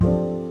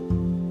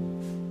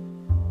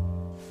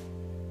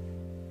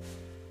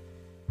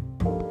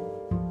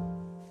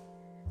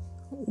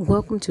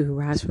Welcome to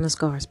Rise from the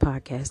Scars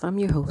podcast. I'm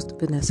your host,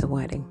 Vanessa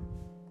Whiting.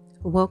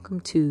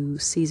 Welcome to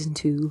Season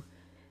 2,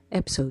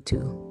 Episode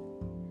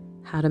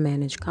 2, How to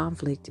Manage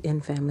Conflict in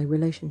Family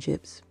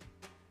Relationships.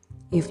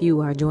 If you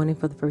are joining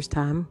for the first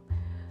time,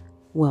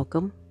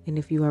 welcome. And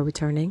if you are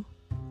returning,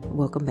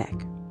 welcome back.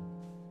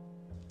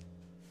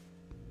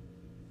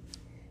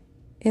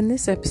 In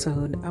this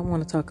episode, I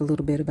want to talk a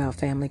little bit about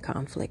family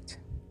conflict.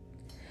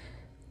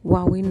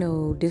 While we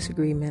know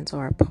disagreements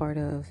are a part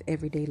of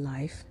everyday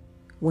life,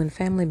 when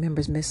family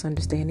members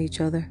misunderstand each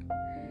other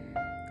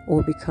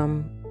or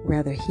become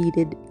rather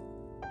heated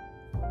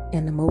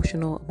and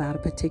emotional about a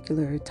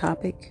particular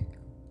topic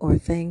or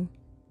thing,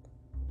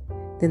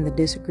 then the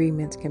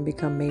disagreements can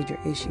become major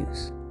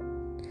issues.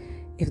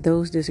 If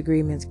those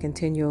disagreements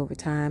continue over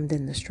time,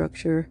 then the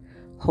structure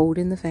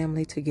holding the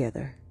family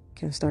together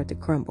can start to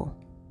crumble,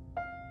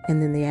 and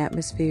then the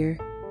atmosphere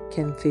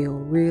can feel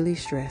really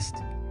stressed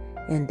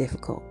and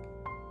difficult.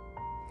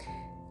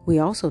 We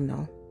also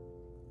know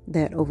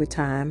that over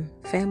time,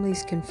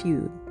 families can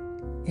feud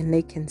and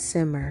they can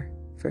simmer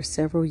for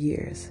several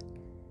years,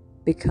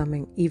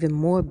 becoming even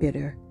more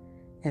bitter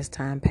as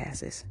time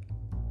passes.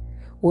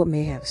 What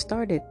may have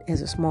started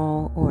as a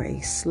small or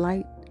a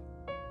slight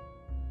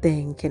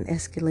thing can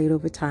escalate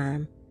over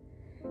time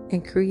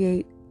and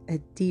create a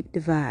deep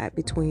divide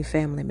between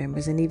family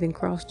members and even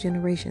cross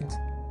generations.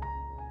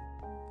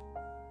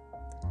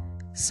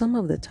 Some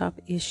of the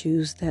top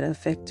issues that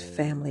affect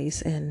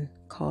families and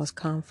cause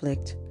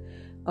conflict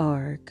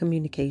are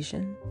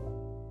communication,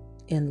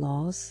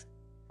 in-laws,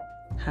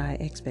 high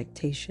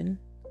expectation,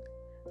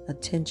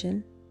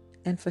 attention,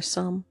 and for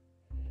some,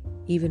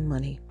 even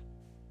money.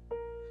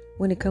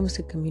 When it comes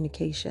to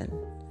communication,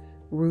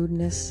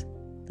 rudeness,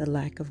 the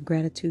lack of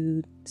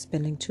gratitude,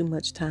 spending too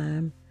much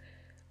time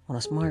on a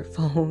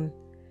smartphone,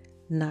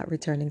 not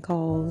returning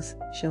calls,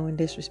 showing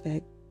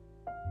disrespect,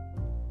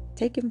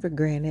 taken for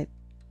granted,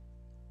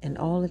 and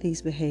all of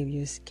these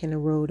behaviors can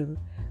erode a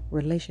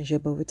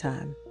relationship over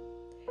time.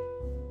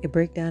 A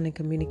breakdown in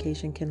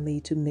communication can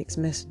lead to mixed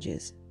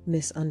messages,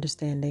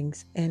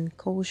 misunderstandings, and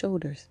cold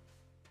shoulders.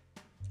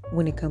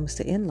 When it comes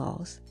to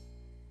in-laws,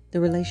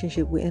 the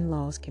relationship with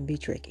in-laws can be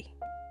tricky.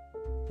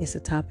 It's a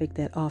topic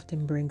that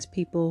often brings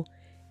people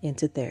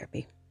into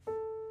therapy.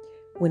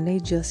 When they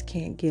just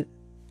can't get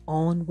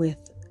on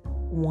with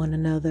one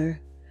another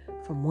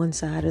from one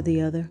side or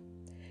the other,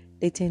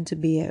 they tend to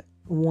be at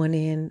one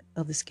end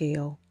of the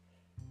scale,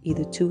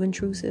 either too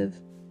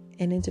intrusive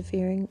and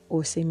interfering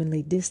or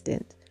seemingly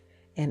distant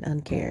and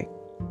uncaring.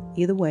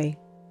 Either way,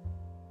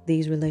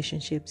 these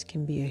relationships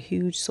can be a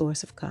huge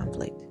source of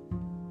conflict.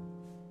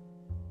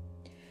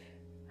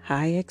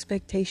 High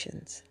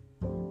expectations.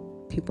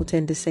 People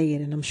tend to say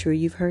it, and I'm sure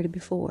you've heard it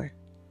before.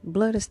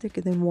 Blood is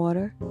thicker than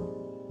water.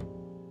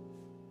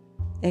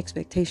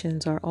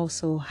 Expectations are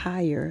also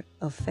higher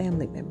of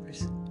family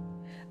members.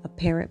 A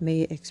parent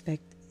may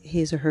expect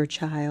his or her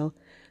child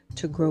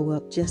to grow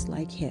up just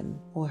like him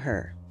or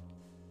her,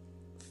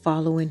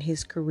 following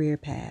his career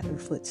path or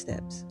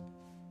footsteps.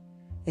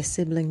 A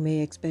sibling may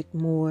expect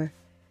more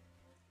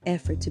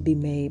effort to be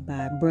made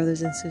by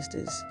brothers and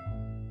sisters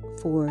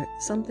for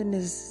something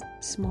as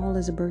small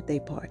as a birthday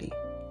party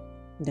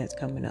that's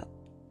coming up.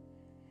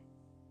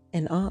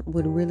 An aunt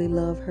would really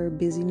love her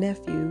busy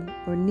nephew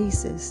or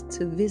nieces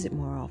to visit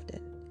more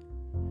often.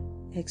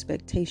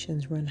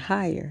 Expectations run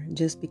higher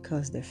just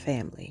because they're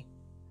family.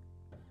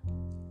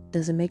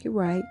 Doesn't make it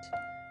right,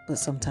 but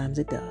sometimes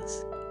it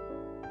does.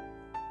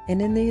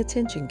 And in the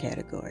attention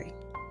category,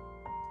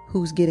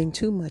 who's getting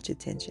too much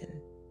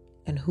attention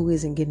and who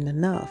isn't getting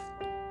enough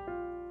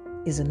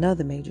is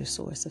another major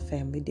source of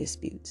family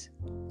disputes.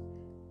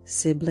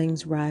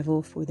 Siblings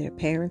rival for their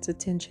parents'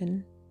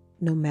 attention,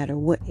 no matter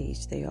what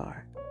age they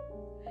are,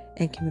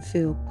 and can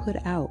feel put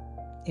out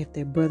if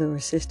their brother or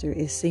sister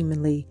is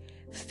seemingly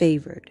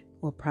favored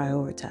or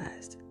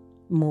prioritized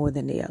more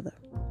than the other.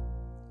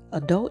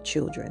 Adult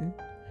children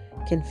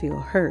can feel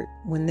hurt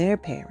when their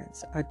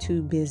parents are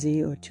too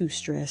busy or too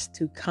stressed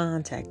to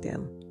contact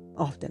them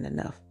often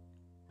enough.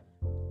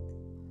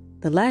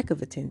 The lack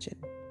of attention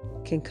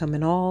can come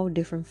in all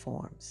different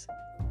forms.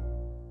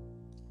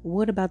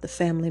 What about the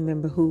family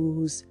member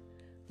who's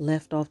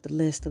left off the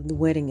list of the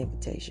wedding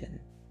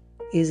invitation,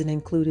 isn't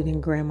included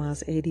in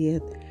grandma's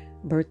 80th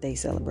birthday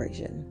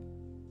celebration,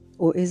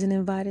 or isn't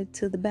invited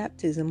to the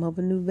baptism of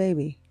a new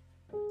baby?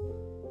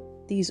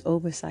 These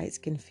oversights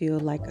can feel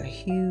like a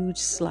huge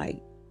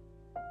slight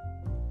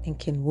and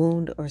can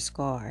wound or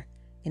scar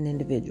an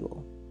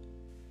individual.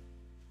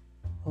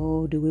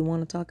 Oh, do we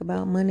want to talk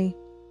about money?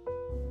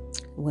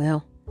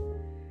 Well,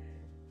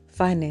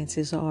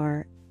 finances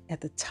are at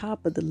the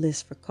top of the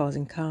list for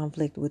causing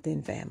conflict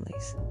within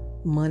families.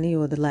 Money,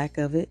 or the lack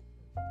of it,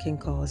 can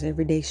cause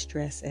everyday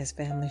stress as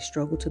families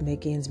struggle to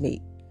make ends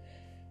meet.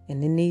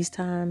 And in these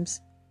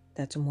times,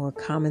 that's a more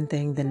common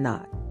thing than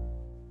not.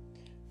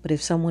 But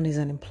if someone is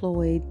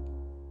unemployed,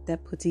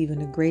 that puts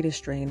even a greater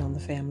strain on the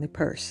family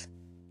purse.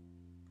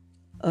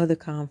 Other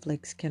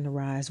conflicts can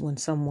arise when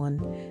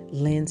someone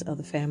lends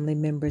other family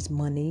members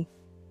money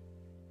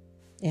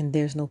and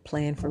there's no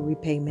plan for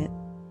repayment.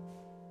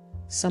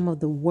 Some of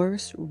the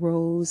worst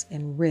rows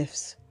and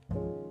rifts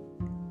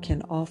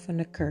can often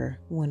occur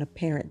when a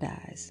parent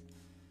dies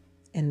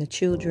and the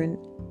children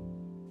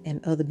and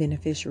other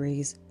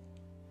beneficiaries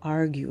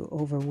argue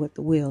over what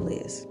the will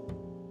is.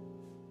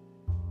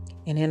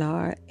 And in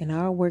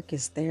our work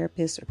as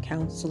therapists or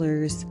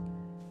counselors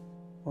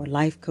or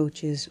life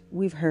coaches,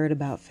 we've heard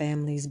about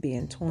families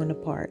being torn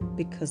apart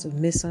because of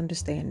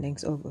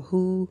misunderstandings over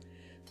who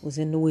was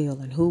in the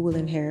will and who will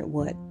inherit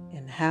what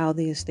and how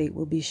the estate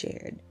will be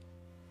shared.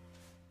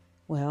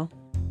 Well,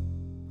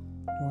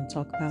 you want to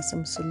talk about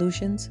some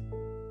solutions?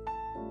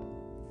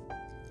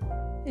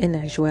 In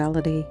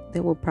actuality,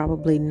 there will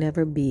probably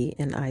never be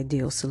an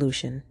ideal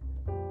solution.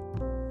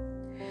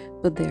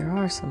 But there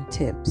are some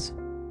tips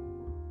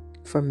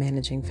for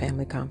managing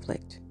family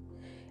conflict.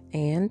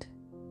 And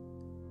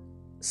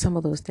some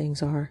of those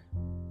things are: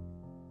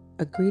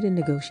 agree to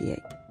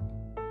negotiate.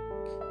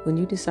 When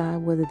you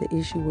decide whether the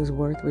issue was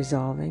worth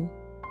resolving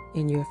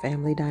in your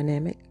family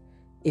dynamic,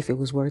 if it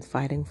was worth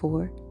fighting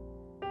for,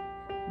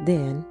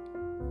 then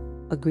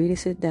agree to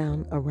sit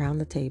down around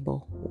the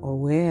table or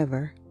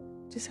wherever.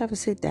 Just have a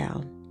sit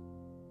down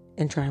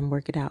and try and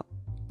work it out.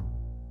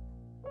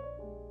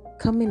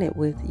 Come in it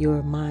with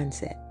your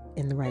mindset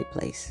in the right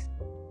place.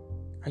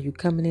 Are you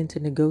coming in to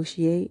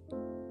negotiate,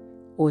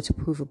 or to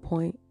prove a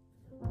point,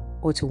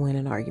 or to win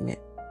an argument?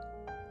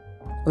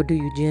 Or do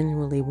you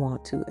genuinely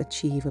want to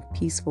achieve a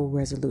peaceful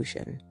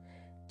resolution?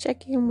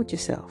 Check in with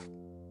yourself.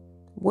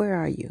 Where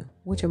are you?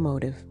 What's your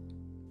motive?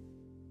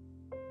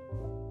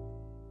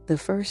 The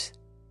first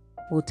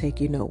will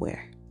take you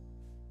nowhere.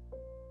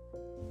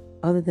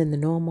 Other than the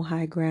normal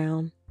high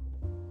ground,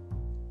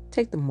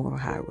 take the moral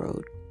high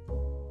road.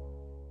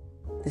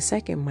 The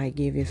second might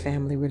give your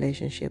family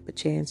relationship a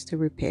chance to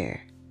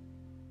repair.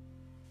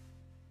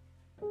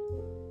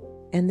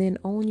 And then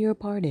own your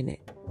part in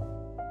it.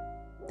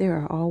 There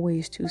are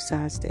always two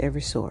sides to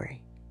every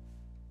story.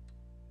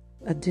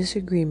 A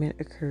disagreement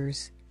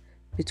occurs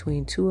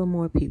between two or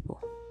more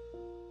people.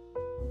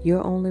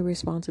 Your only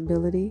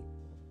responsibility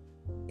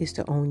is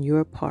to own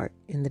your part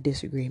in the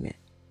disagreement.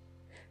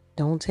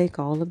 Don't take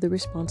all of the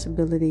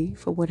responsibility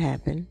for what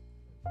happened,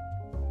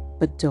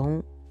 but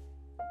don't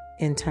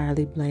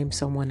entirely blame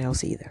someone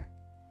else either.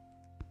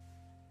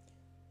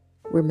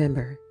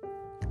 Remember,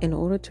 in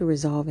order to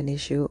resolve an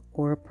issue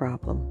or a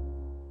problem,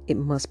 it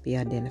must be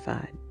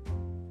identified.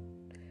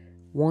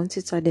 Once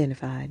it's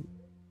identified,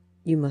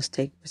 you must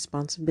take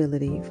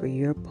responsibility for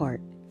your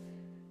part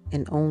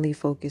and only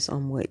focus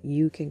on what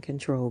you can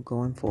control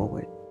going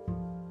forward.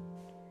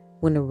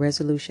 When a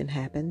resolution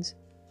happens,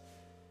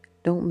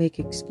 don't make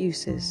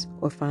excuses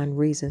or find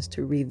reasons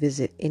to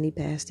revisit any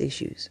past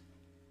issues,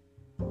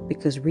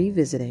 because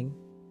revisiting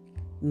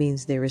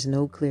means there is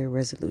no clear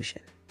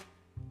resolution.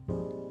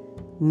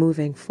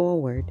 Moving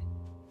forward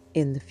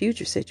in the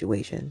future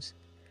situations,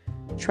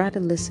 try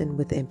to listen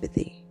with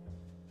empathy.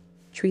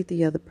 Treat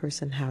the other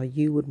person how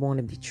you would want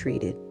to be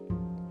treated,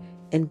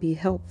 and be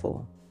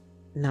helpful,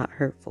 not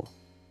hurtful.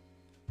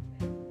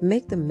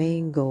 Make the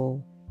main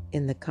goal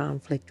in the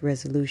conflict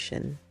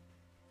resolution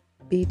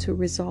be to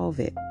resolve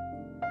it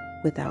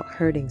without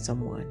hurting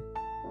someone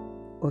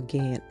or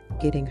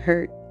getting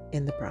hurt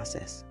in the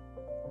process.